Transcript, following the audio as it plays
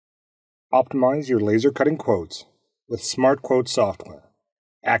Optimize your laser cutting quotes with Smart Quote software.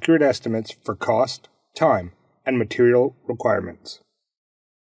 Accurate estimates for cost, time, and material requirements.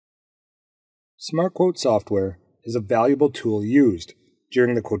 Smart Quote software is a valuable tool used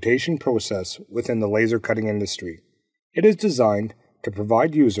during the quotation process within the laser cutting industry. It is designed to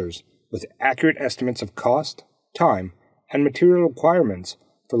provide users with accurate estimates of cost, time, and material requirements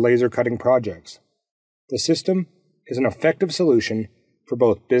for laser cutting projects. The system is an effective solution for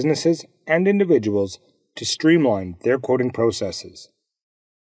both businesses and individuals to streamline their quoting processes.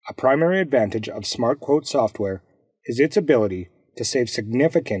 A primary advantage of Smart Quote software is its ability to save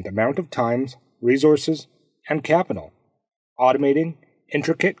significant amount of time, resources, and capital. Automating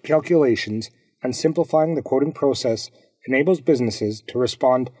intricate calculations and simplifying the quoting process enables businesses to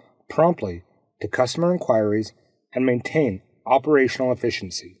respond promptly to customer inquiries and maintain operational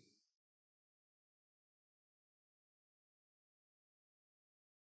efficiency.